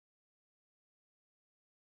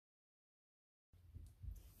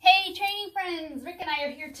Hey training friends, Rick and I are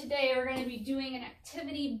here today. We're going to be doing an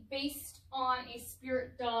activity based on a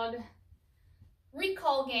SpiritDog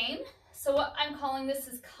recall game. So what I'm calling this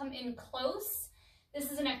is come in close.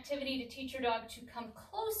 This is an activity to teach your dog to come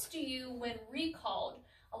close to you when recalled.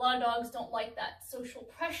 A lot of dogs don't like that social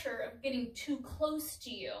pressure of getting too close to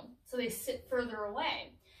you, so they sit further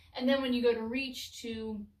away. And then when you go to reach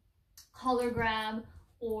to collar grab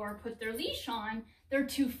or put their leash on, they're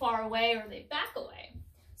too far away or they back away.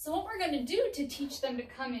 So what we're going to do to teach them to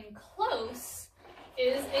come in close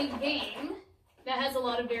is a game that has a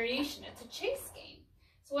lot of variation. It's a chase game.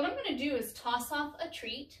 So what I'm going to do is toss off a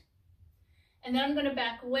treat, and then I'm going to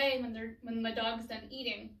back away when my dog's done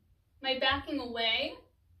eating. My backing away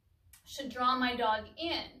should draw my dog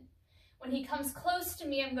in. When he comes close to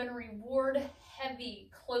me, I'm going to reward heavy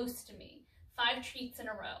close to me. 5 treats in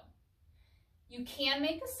a row. You can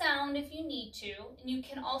make a sound if you need to, and you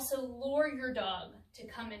can also lure your dog to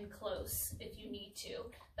come in close if you need to,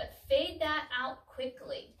 but fade that out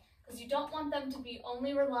quickly because you don't want them to be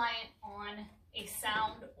only reliant on a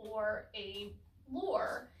sound or a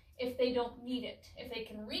lure if they don't need it. If they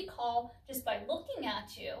can recall just by looking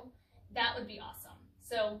at you, that would be awesome.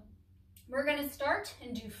 So we're going to start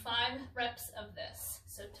and do 5 reps of this.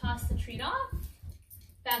 So toss the treat off,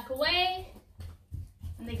 back away,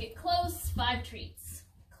 and they get close, 5 treats,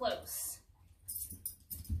 close.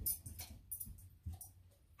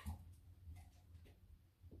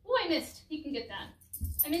 Oh, I missed. You can get that.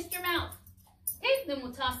 I missed your mouth. Okay, then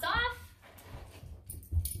we'll toss off.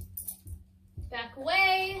 Back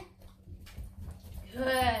away. Good.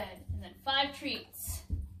 And then 5 treats.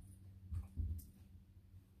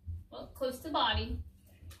 Well, close to body.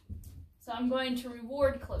 So I'm going to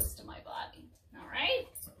reward close to my body. All right.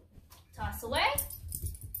 Toss away.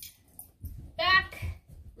 Back.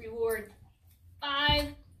 Reward 5.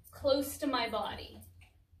 Close to my body.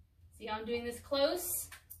 See how I'm doing this close?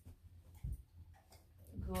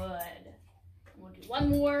 Good. We'll do 1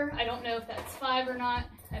 more. I don't know if that's 5 or not.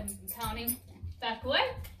 I haven't been counting. Back away.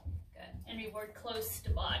 Good. And reward close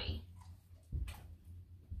to body.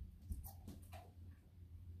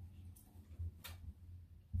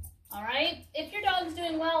 All right. If your dog's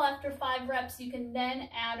doing well after 5 reps, you can then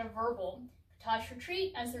add a verbal. Toss your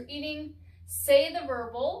treat as they're eating. Say the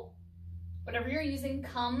verbal, whatever you're using,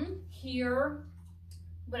 come, here,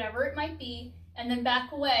 whatever it might be, and then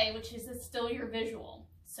back away, which is still your visual.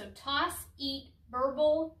 So toss, eat,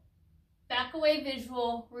 verbal, back away,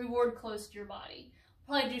 visual, reward close to your body.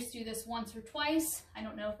 Probably just do this once or twice. I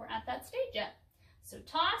don't know if we're at that stage yet. So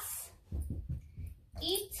toss,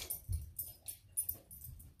 eat,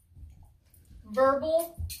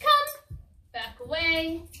 verbal, come, back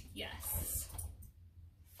away, yes.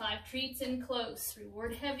 5 treats in close,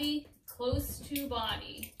 reward heavy, close to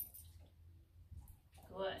body.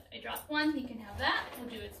 Good. I dropped 1, he can have that. We'll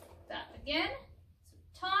do that again. So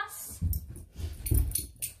toss,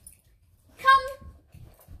 come,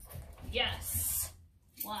 yes.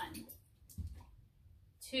 1,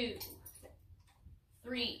 2,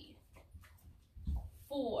 3,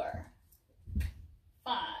 4,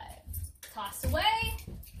 5. Toss away,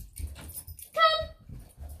 come,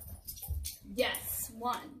 yes.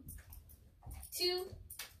 1, 2,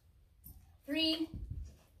 3,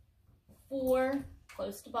 4,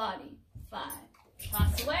 close to body, 5.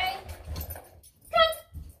 Toss away, come.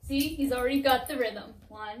 See, he's already got the rhythm.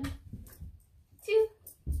 1, 2,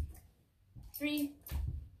 3,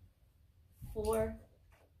 4,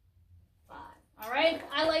 5. All right,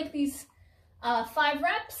 I like these 5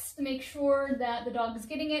 reps to make sure that the dog is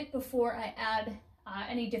getting it before I add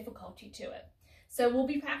any difficulty to it. So we'll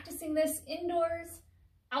be practicing this indoors,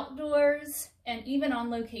 outdoors, and even on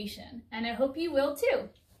location. And I hope you will too.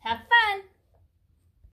 Have fun!